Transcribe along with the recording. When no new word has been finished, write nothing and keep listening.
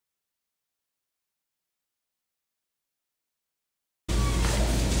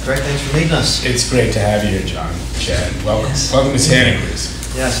great. Thanks for meeting us. It's great to have you here, John. Chad, welcome. Yes. Welcome to Santa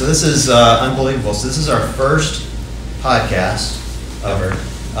Cruz. Yeah, so this is unbelievable. So this is our first podcast ever.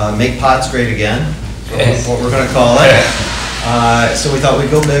 Make PODS great again. Yes. What we're going to call it. So we thought we'd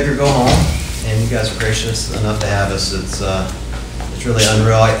go big or go home, and you guys were gracious enough to have us. It's really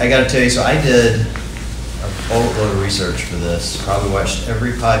unreal. I got to tell you, so I did a boatload of research for this. Probably watched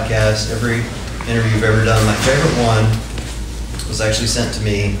every podcast, every interview you've ever done. My favorite one was actually sent to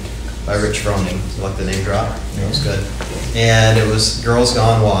me by Rich Froning. You like the name drop? It was good. And it was Girls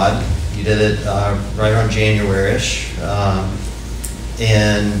Gone WOD. You did it right around January-ish.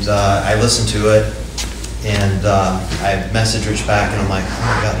 And I listened to it, and I messaged Rich back, and I'm like,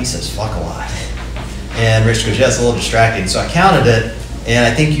 oh my God, he says fuck a lot. And Rich goes, yeah, it's a little distracting. So I counted it, and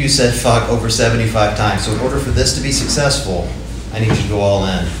I think you said fuck over 75 times. So in order for this to be successful, I need you to go all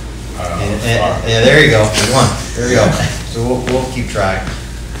in. Yeah, there you go. One. There you go. So we'll keep track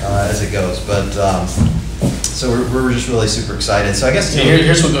as it goes. But so we're just really super excited. So I guess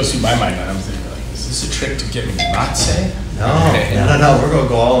here's what goes through my mind. I'm thinking, like, is this a trick to get me to not say? No. We're going to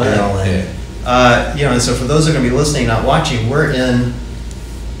go all in. And so for those that are going to be listening, not watching, we're in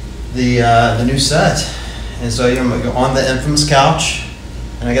the new set, and so on the infamous couch.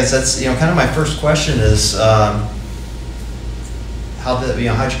 And I guess that's kind of my first question is. How'd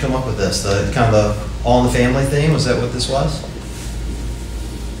you come up with this? The kind of the all in the family theme? Was that what this was?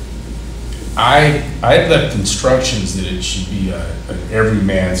 I had left instructions that it should be every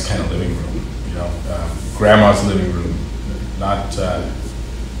man's kind of living room. Grandma's living room, not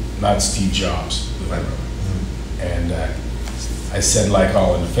Steve Jobs' living room. Mm-hmm. And I said like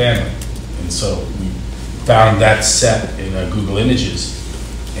all in the family, and so we found that set in Google Images,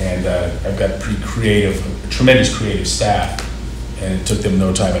 and I've got tremendous creative staff. And it took them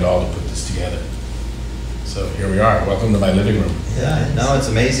no time at all to put this together. So here we are. Welcome to my living room. Yeah, no, it's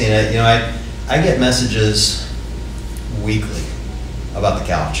amazing. I get messages weekly about the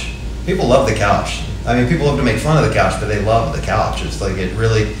couch. People love the couch. I mean, people love to make fun of the couch, but they love the couch. It's like it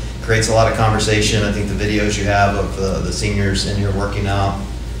really creates a lot of conversation. I think the videos you have of the seniors in here working out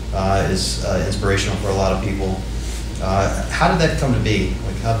is inspirational for a lot of people. How did that come to be?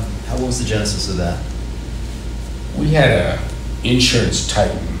 Like, how was the genesis of that? We had a insurance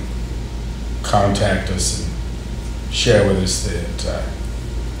titan contact us and share with us that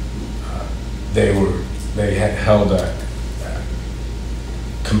they had held a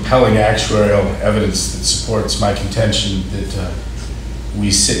compelling actuarial evidence that supports my contention that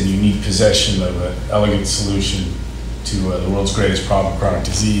we sit in unique possession of an elegant solution to the world's greatest problem, chronic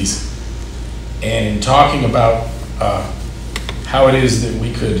disease. And in talking about how it is that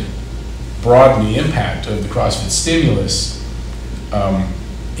we could broaden the impact of the CrossFit stimulus,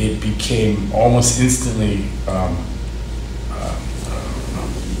 it became almost instantly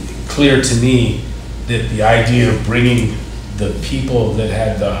clear to me that the idea of bringing the people that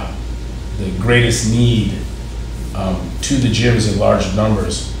had the greatest need to the gyms in large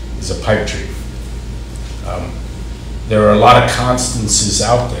numbers is a pipe dream. There are a lot of Constances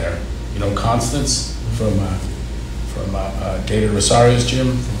out there. Constance from David Rosario's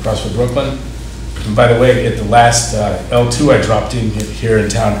gym from CrossFit Brooklyn. And by the way, at the last L2 I dropped in here in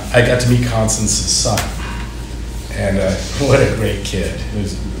town, I got to meet Constance's son. And what a great kid. It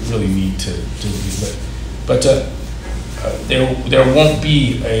was really neat to meet. But there won't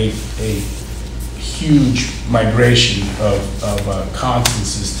be a huge migration of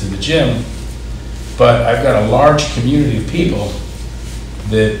Constances to the gym, but I've got a large community of people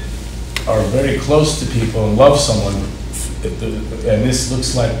that are very close to people and love someone, and this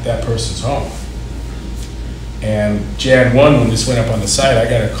looks like that person's home. And Jan 1, when this went up on the site, I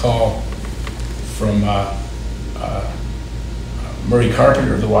got a call from Murray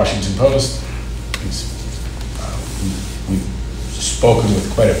Carpenter of the Washington Post. We've spoken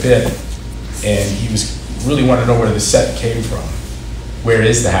with quite a bit, and he was really wanted to know where the set came from. Where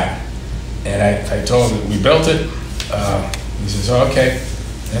is that? And I told him that we built it. He says, oh, okay.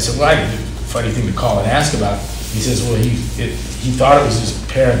 And I said, well, I did a funny thing to call and ask about. He says, well, he thought it was his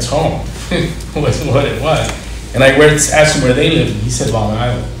parents' home, was what it was. And I asked him where they lived, and he said Long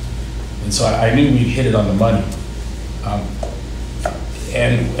Island. And so I knew we'd hit it on the money.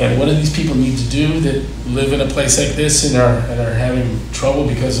 And what do these people need to do that live in a place like this and are having trouble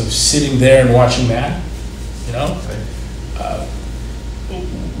because of sitting there and watching that?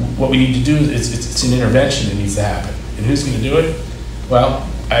 What we need to do is it's an intervention that needs to happen. And who's going to do it? Well,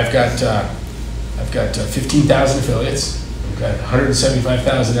 I've got 15,000 affiliates. We've got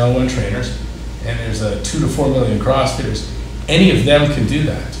 175,000 L1 trainers, and there's 2 to 4 million CrossFitters. Any of them can do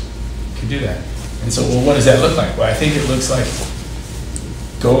that. And so, well, what does that look like? Well, I think it looks like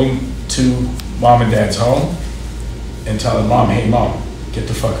going to mom and dad's home and telling mom, hey mom, get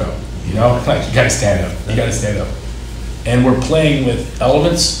the fuck up. You know, like you gotta stand up, you gotta stand up. And we're playing with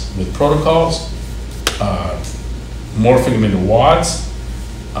elements, with protocols, morphing them into WODs,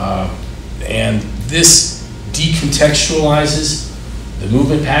 and this decontextualizes the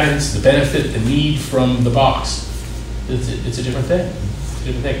movement patterns, the benefit, the need from the box. It's a different thing. It's a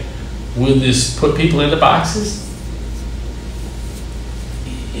different thing. Will this put people into boxes?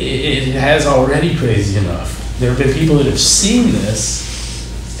 It has already crazy enough. There have been people that have seen this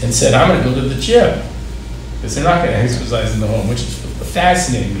and said, I'm going to go to the gym. Because they're not going to exercise in the home, which is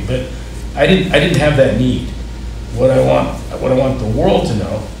fascinating me. But I didn't have that need. What I want the world to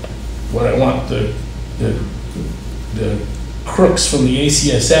know, what I want the crooks from the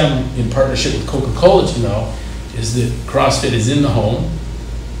ACSM in partnership with Coca-Cola to know is that CrossFit is in the home,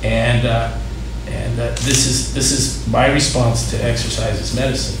 and this is my response to exercise as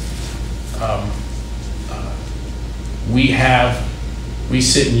medicine. We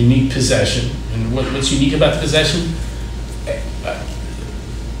sit in unique possession, and what's unique about the possession?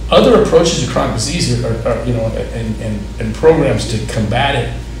 Other approaches to chronic disease are and programs to combat it,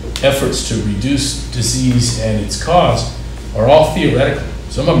 efforts to reduce disease and its cause are all theoretical.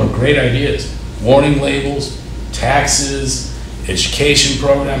 Some of them are great ideas. Warning labels, taxes, education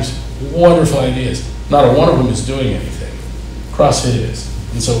programs, wonderful ideas. Not a one of them is doing anything. CrossFit is.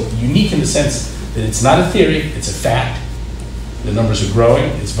 And so unique in the sense that it's not a theory, it's a fact. The numbers are growing,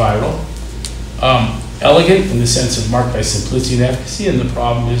 it's viral. Elegant in the sense of marked by simplicity and efficacy, and the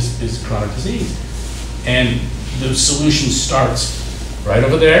problem is chronic disease. And the solution starts right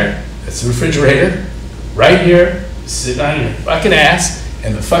over there, that's the refrigerator, right here, sitting on your fucking ass,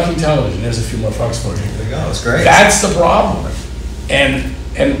 and the fucking television. There's a few more fucks for you. There you go, that's great. That's the problem. And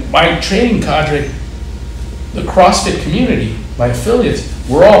my training cadre, the CrossFit community, my affiliates,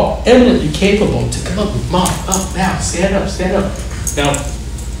 we're all eminently capable to come up with, mom, up now, stand up, stand up. Now,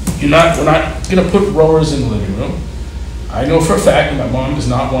 we're not gonna put rowers in the living room. I know for a fact that my mom does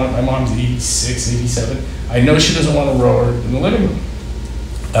not want, my mom's 86, 87, I know she doesn't want a rower in the living room.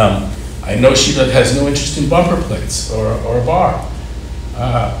 I know she has no interest in bumper plates or a bar.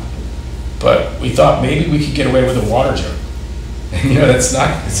 But we thought maybe we could get away with a water jug. And it's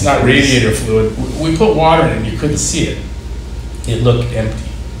not radiator fluid. We put water in it and you couldn't see it. It looked empty.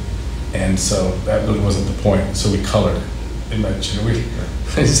 And so that really wasn't the point. So we colored it.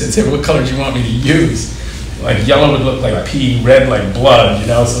 I said, what color do you want me to use? Like yellow would look like pee, red like blood,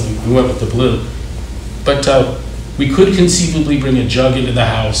 so we went with the blue. But we could conceivably bring a jug into the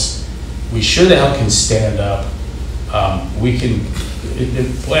house. We sure the hell can stand up. We can,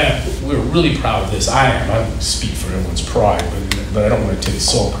 we're really proud of this. I don't speak for everyone's pride, but I don't want to take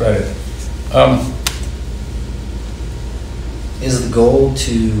sole credit. Is the goal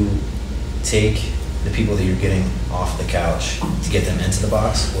to take the people that you're getting off the couch to get them into the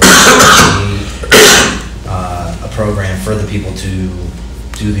box, or is it a program for the people to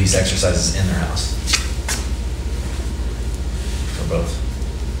do these exercises in their house? For both.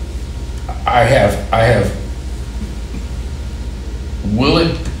 I have. Will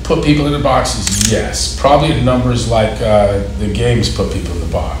it put people in the boxes? Yes. Probably in numbers like the games put people in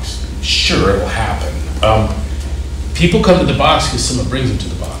the box. Sure, it'll happen. People come to the box because someone brings them to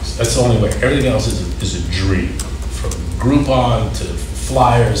the box. That's the only way. Everything else is a dream. From Groupon to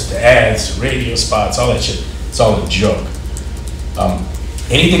flyers to ads to radio spots, all that shit. It's all a joke.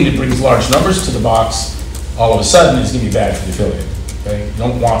 Anything that brings large numbers to the box, all of a sudden is going to be bad for the affiliate. Okay? You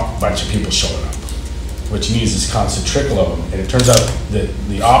don't want a bunch of people showing up. What you need is this constant trickle of them. And it turns out that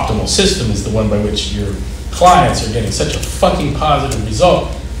the optimal system is the one by which your clients are getting such a fucking positive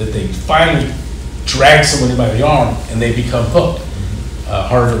result that they finally drag someone in by the arm and they become hooked.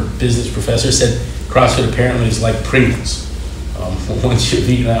 Harvard business professor said CrossFit apparently is like Pringles. Once you've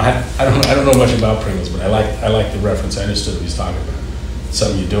eaten, I don't know much about Pringles, but I like the reference. I understood what he's talking about. It's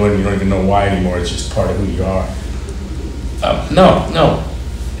something you do and you don't even know why anymore. It's just part of who you are. No.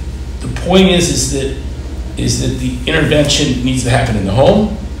 The point is that the intervention needs to happen in the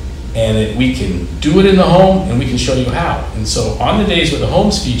home, and that we can do it in the home, and we can show you how. And so on the days where the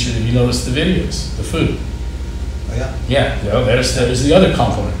home's featured, if you notice the videos, the food. Oh, yeah. Yeah, there's the other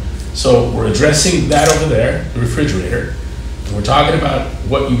component. So we're addressing that over there, the refrigerator, and we're talking about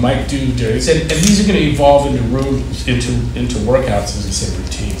what you might do during, and these are going to evolve into workouts, as we say,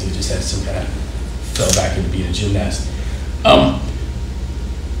 routines. They just have some kind of fell back into being a gymnast.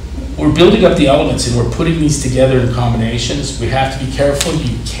 We're building up the elements and we're putting these together in combinations. We have to be careful.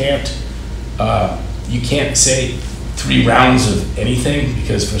 You can't say 3 rounds of anything,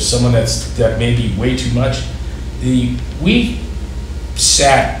 because for someone that may be way too much. We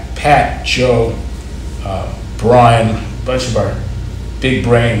Pat, Joe, Brian, a bunch of our big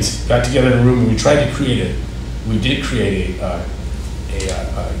brains got together in a room and we tried to create a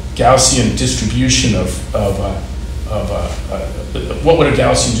Gaussian distribution of what would a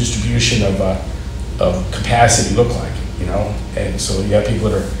Gaussian distribution of capacity look like, you know? And so you have people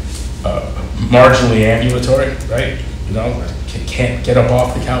that are marginally ambulatory, right? You know, can't get up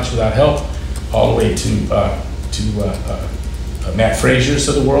off the couch without help, all the way to Matt Frazier's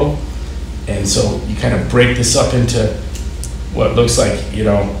of the world. And so you kind of break this up into what looks like, you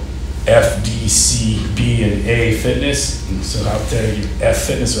know, F, D, C, B, and A fitness. And so out there, you F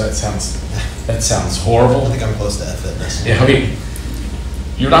fitness. That sounds horrible. I think I'm close to F fitness. Yeah, I mean,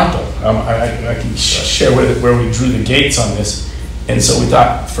 you're not though. I can share where we drew the gates on this. And so we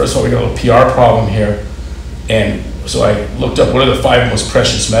thought, first of all, we got a little PR problem here. And so I looked up what are the 5 most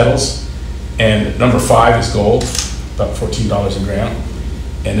precious metals. And number 5 is gold, about $14 a gram.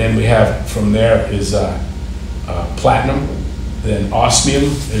 And then we have, from there is platinum, then osmium,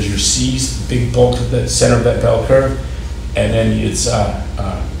 there's your C's, the big bulk of the center of that bell curve. And then it's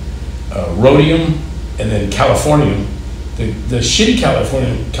rhodium, and then californium. The shitty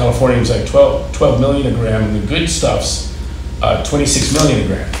californium is like 12 million a gram, and the good stuff's 26 million a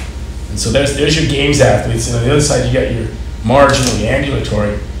gram. And so there's your games athletes, and on the other side you got your marginally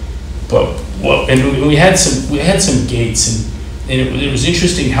ambulatory. But and we had some gates, and it was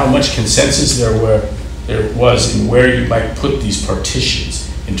interesting how much consensus there was in where you might put these partitions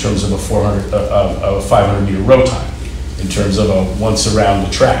in terms of a 500 meter row time, in terms of a once around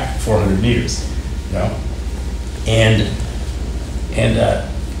the track 400 meters, you know, and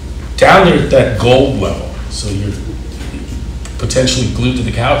down there at that gold level, so you're potentially glued to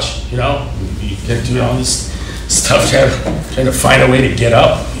the couch, you know, you get doing all this stuff, trying to find a way to get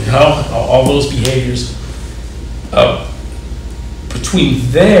up, you know, all those behaviors. Between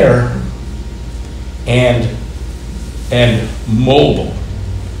there and mobile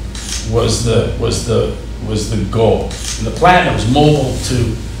was the goal. And the platinum was mobile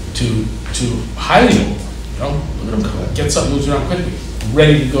to highly mobile. You know, look at him, gets up, moves around quickly,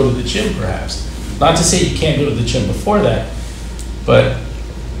 ready to go to the gym perhaps. Not to say you can't go to the gym before that, but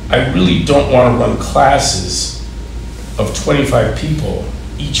I really don't want to run classes of 25 people,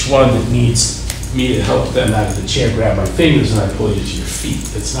 each one that needs me to help them out of the chair, grab my fingers, and I pull you to your feet.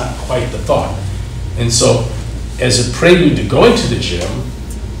 That's not quite the thought. And so, as a prelude to going to the gym,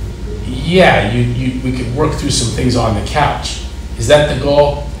 yeah, we could work through some things on the couch. Is that the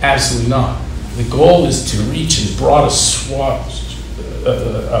goal? Absolutely not. The goal is to reach as broad a swath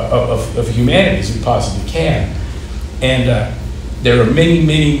of humanity as we possibly can. And there are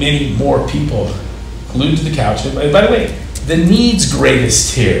many more people glued to the couch. And by the way, the needs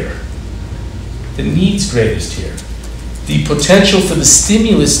greatest here. The needs greatest here. The potential for the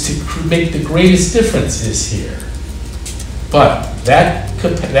stimulus to make the greatest difference is here. But that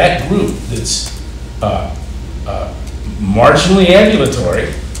group that's marginally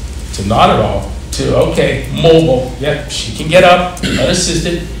ambulatory, to not at all, to okay, mobile, yeah, she can get up,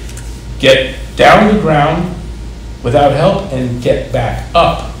 unassisted, get down to the ground without help, and get back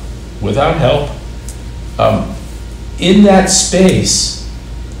up without help. In that space,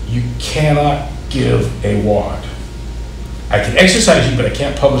 you cannot give a wad. I can exercise you, but I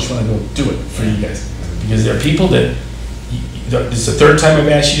can't publish when I go do it for you guys. Because there are people that, this is the 3rd time I've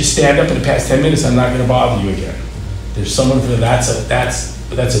asked you to stand up in the past 10 minutes, I'm not going to bother you again. There's someone for that's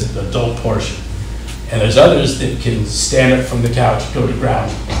an adult portion. And there's others that can stand up from the couch, go to ground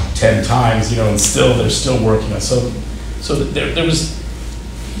 10 times, you know, and they're still working on. So there was,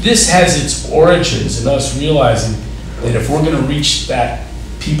 this has its origins in us realizing that if we're going to reach that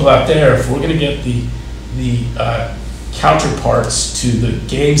people out there, if we're going to get the counterparts to the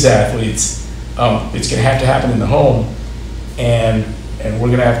games athletes, it's going to have to happen in the home, and we're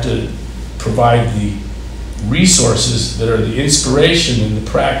going to have to provide the resources that are the inspiration and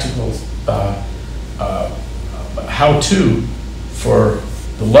the practical how-to for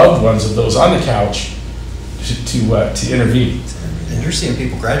the loved ones of those on the couch to intervene. And you're seeing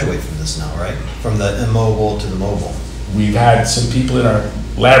people graduate from this now, right? From the immobile to the mobile. We've had some people in our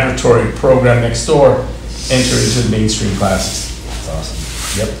laboratory program next door enter into the mainstream classes. That's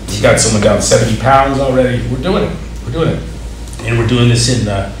awesome. Yep, we've got someone down 70 pounds already. We're doing it. And we're doing this in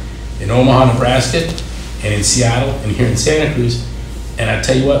Omaha, Nebraska, and in Seattle, and here in Santa Cruz. And I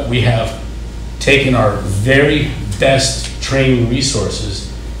tell you what, we have taken our very best training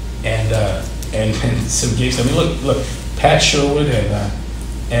resources and some gigs. I mean, look, Pat Sherwood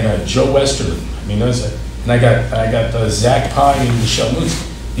and Joe Westerlin. I mean, and I got Zach Pye and Michelle Moose.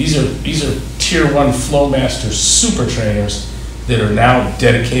 These are tier 1 Flowmaster super trainers that are now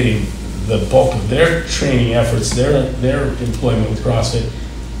dedicating the bulk of their training efforts, their employment with CrossFit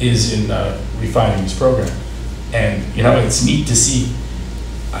is in refining this program. And you know, it's neat to see.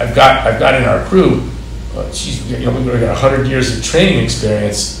 I've got in our crew, we've got 100 years of training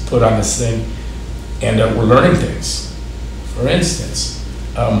experience put on this thing, and we're learning things. For instance,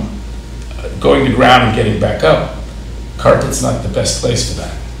 going to ground and getting back up. Carpet's not the best place for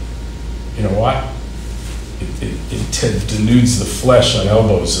that. You know why? It denudes the flesh on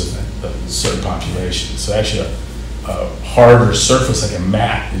elbows of a certain population. So actually a harder surface like a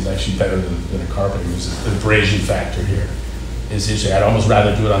mat is actually better than a carpet. The abrasion factor here is usually, I'd almost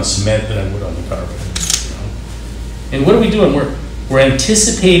rather do it on cement than I would on the carpet. You know? And what are we doing? We're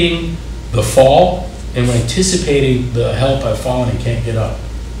anticipating the fall, and we're anticipating the help I've fallen and can't get up.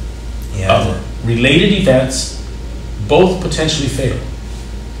 Yeah. Related events, both potentially fatal.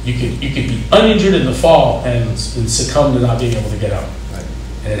 You could be uninjured in the fall and succumb to not being able to get up. Right.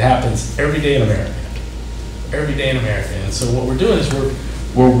 And it happens every day in America. Every day in America. And so what we're doing is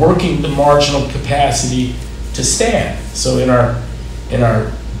we're working the marginal capacity to stand. So in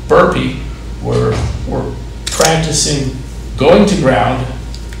our burpee, we're practicing going to ground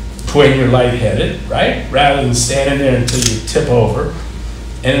when you're lightheaded, right? Rather than standing there until you tip over.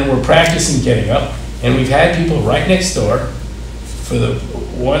 And then we're practicing getting up. And we've had people right next door, for the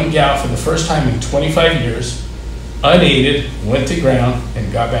one gal for the first time in 25 years, unaided, went to ground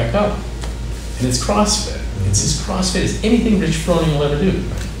and got back up. And it's CrossFit. It's as CrossFit as anything Rich Froning will ever do.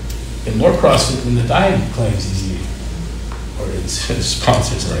 And more CrossFit than the diet he claims he's eating, or his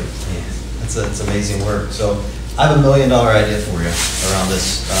sponsors like. Yeah, that's amazing work. So I have $1 million idea for you around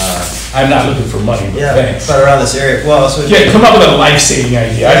this. I'm not looking for money, but Yeah, thanks. but around this area. Well, so Yeah, come up with a life-saving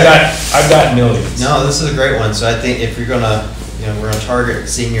idea. I've got millions. no, this is a great one. So I think if you're gonna, we're gonna target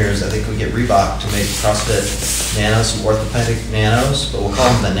seniors. I think we get Reebok to make CrossFit Nanos, some orthopedic Nanos, but we'll call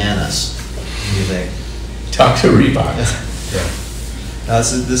them the Nanas. What do you think? Talk to Reebok. Yeah.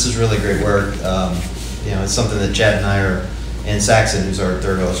 This is really great work. It's something that Chad and I and Saxon, who's our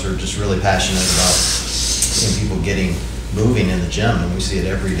third host, are just really passionate about seeing people getting moving in the gym, and we see it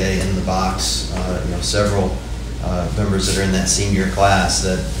every day in the box. Several members that are in that senior class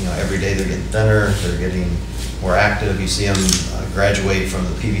that every day they're getting thinner, they're getting more active. You see them graduate from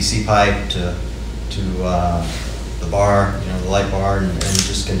the PVC pipe to the bar, the light bar, and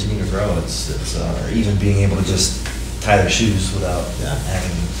just continue to grow. Or even being able to just tie their shoes without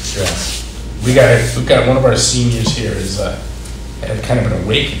having stress. We've got one of our seniors here had kind of an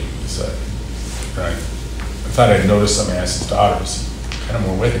awakening. I thought I'd noticed something. I asked his daughter, is he kind of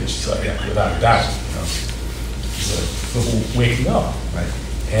more with it? She's like, yeah, without a doubt. He's waking up. Right.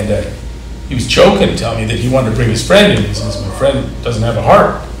 And he was joking, telling me that he wanted to bring his friend in. He says, my friend doesn't have a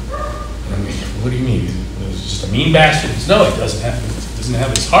heart. And I mean, what do you mean? He's just a mean bastard? He says, no, he doesn't have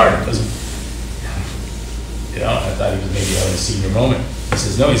his heart. It doesn't. I thought he was maybe having a senior moment. He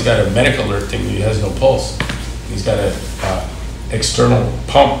says, no, he's got a medical alert thing that he has no pulse. He's got a external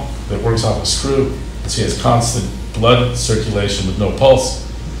pump that works off a screw, so he has constant blood circulation with no pulse.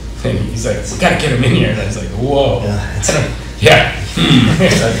 And he's like, we gotta get him in here. And I was like, whoa. Yeah.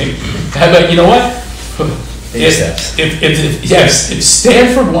 But you know what? If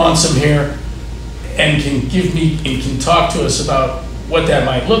Stanford wants him here and can talk to us about what that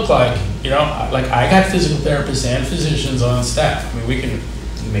might look like, like I got physical therapists and physicians on staff. I mean, we can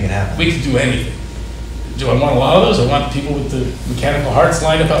make it happen. We can do anything. Do I want a lot of those? I want people with the mechanical hearts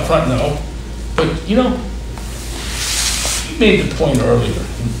lined up out front? No. But you made the point earlier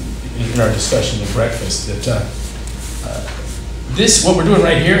in our discussion at breakfast that what we're doing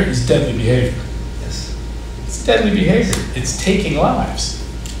right here is deadly behavior. Yes. It's deadly behavior. It's taking lives.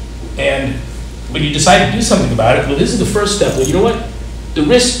 And when you decide to do something about it, well, this is the first step. Well, you know what? Your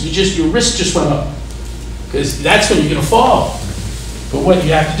risk just went up, because that's when you're going to fall. But what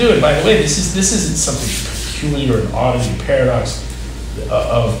you have to do, and by the way, this isn't something peculiar, an oddity, paradox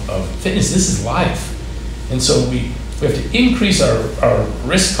of fitness. This is life. And so we have to increase our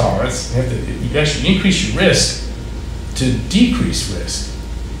risk tolerance. You actually increase your risk to decrease risk.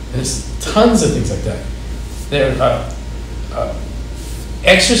 And there's tons of things like that.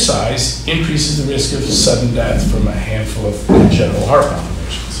 Exercise increases the risk of sudden death from a handful of congenital heart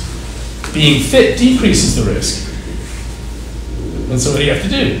malformations. Being fit decreases the risk. And so what do you have to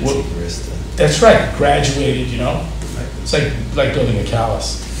do? Well, that's right, graduated, It's like building a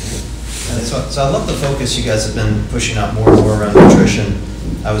callus. And so I love the focus you guys have been pushing out more and more around nutrition.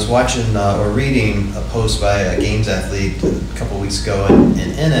 I was watching or reading a post by a games athlete a couple of weeks ago, and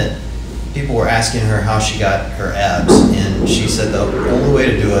in it, people were asking her how she got her abs, and she said the only way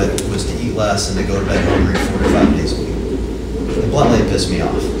to do it was to eat less and to go to bed hungry 4 to 5 days a week. bluntly, it pissed me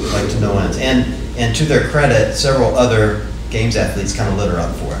off, like to no end. And to their credit, several other games athletes kind of lit her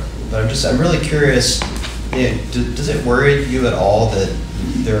up for it. But I'm really curious, does it worry you at all that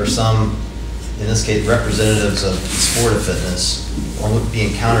there are some, in this case, representatives of sport of fitness, or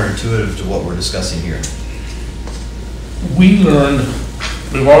being counterintuitive to what we're discussing here? We've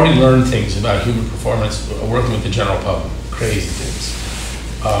already learned things about human performance working with the general public, crazy things.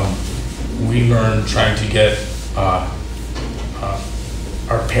 We learned trying to get our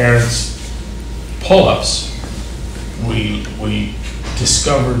parents pull-ups. We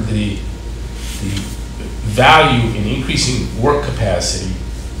discovered the value in increasing work capacity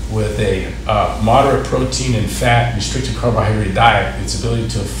with a moderate protein and fat, restricted carbohydrate diet, its ability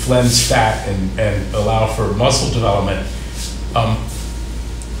to cleanse fat and allow for muscle development.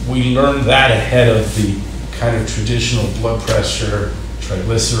 We learned that ahead of the kind of traditional blood pressure,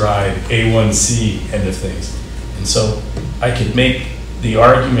 triglyceride, A1C end of things. And so I could make the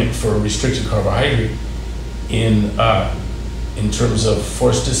argument for restricted carbohydrate in terms of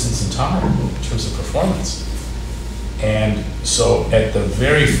force, distance, and time, in terms of performance. And so at the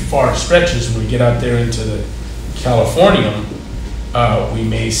very far stretches, when we get out there into the Californium, we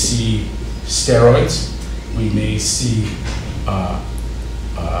may see steroids, we may see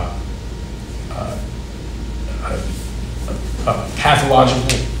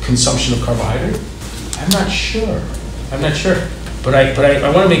pathological consumption of carbohydrate. I'm not sure. But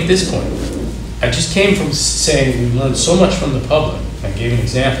I want to make this point. I just came from saying we learned so much from the public. I gave an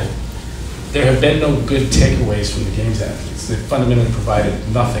example. There have been no good takeaways from the games athletes. They fundamentally provided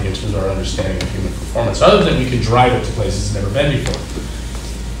nothing in terms of our understanding of human performance, other than we can drive it to places it's never been before.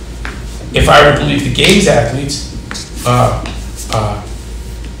 If I were to believe the games athletes,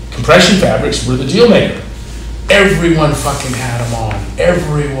 compression fabrics were the deal maker. Everyone fucking had them on.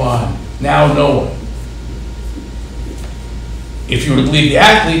 Everyone. Now no one. If you were to believe the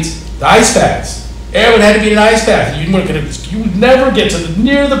athletes, the ice baths. Everyone had to be an ice bath. You would never get to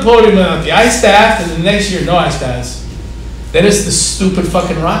near the podium without the ice bath, and the next year, no ice baths. Then it's the stupid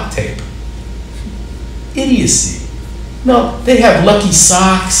fucking rock tape. Idiocy. No, they have lucky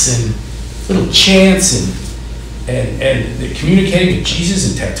socks and little chants and they're communicating with Jesus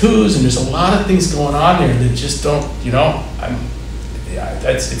and tattoos, and there's a lot of things going on there that just don't,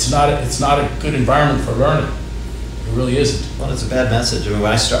 it's not a good environment for learning. It really isn't. Well, it's a bad message. I mean,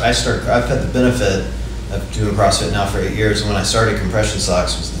 when I've had the benefit of doing CrossFit now for 8 years, and when I started, compression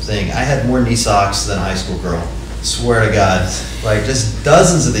socks was the thing. I had more knee socks than a high school girl. Swear to God, like just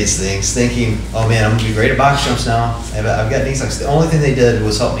dozens of these things, thinking, oh man, I'm gonna be great at box jumps now. I've got knee socks. The only thing they did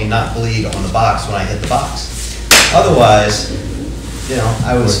was help me not bleed on the box when I hit the box. Otherwise,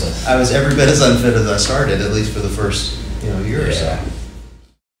 I was every bit as unfit as I started, at least for the first year or so.